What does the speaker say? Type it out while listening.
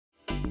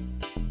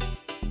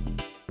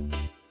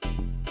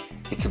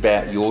It's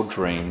about your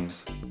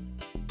dreams,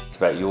 it's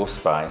about your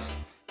space.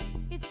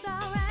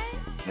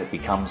 And it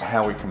becomes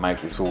how we can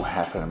make this all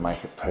happen and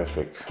make it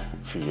perfect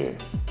for you.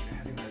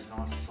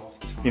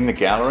 In the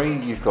gallery,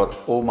 you've got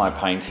all my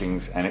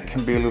paintings and it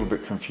can be a little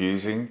bit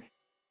confusing.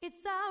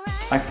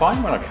 I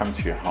find when I come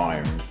to your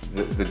home,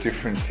 the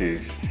difference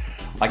is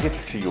I get to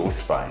see your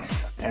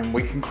space and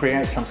we can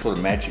create some sort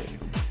of magic.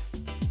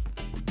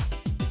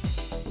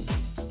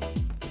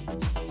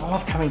 I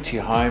love coming to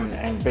your home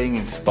and being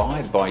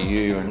inspired by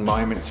you and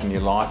moments in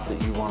your life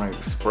that you want to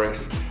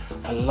express.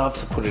 I love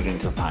to put it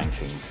into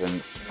paintings, and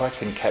if I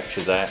can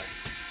capture that,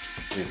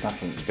 there's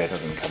nothing better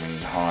than coming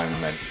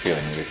home and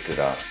feeling lifted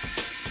up.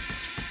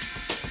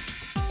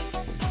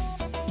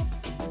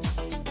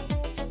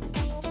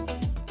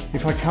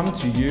 If I come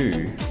to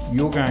you,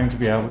 you're going to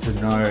be able to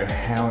know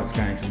how it's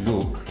going to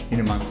look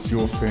in amongst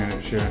your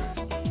furniture,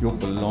 your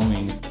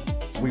belongings.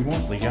 We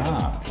want the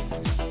art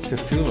to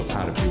feel a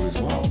part of you as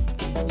well.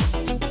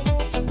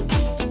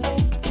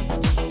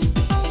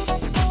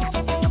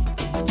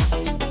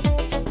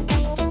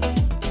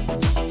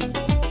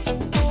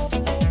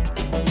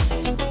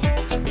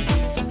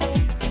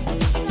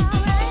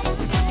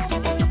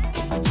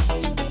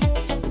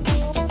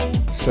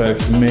 So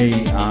for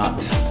me,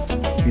 art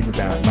is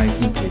about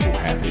making people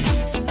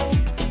happy.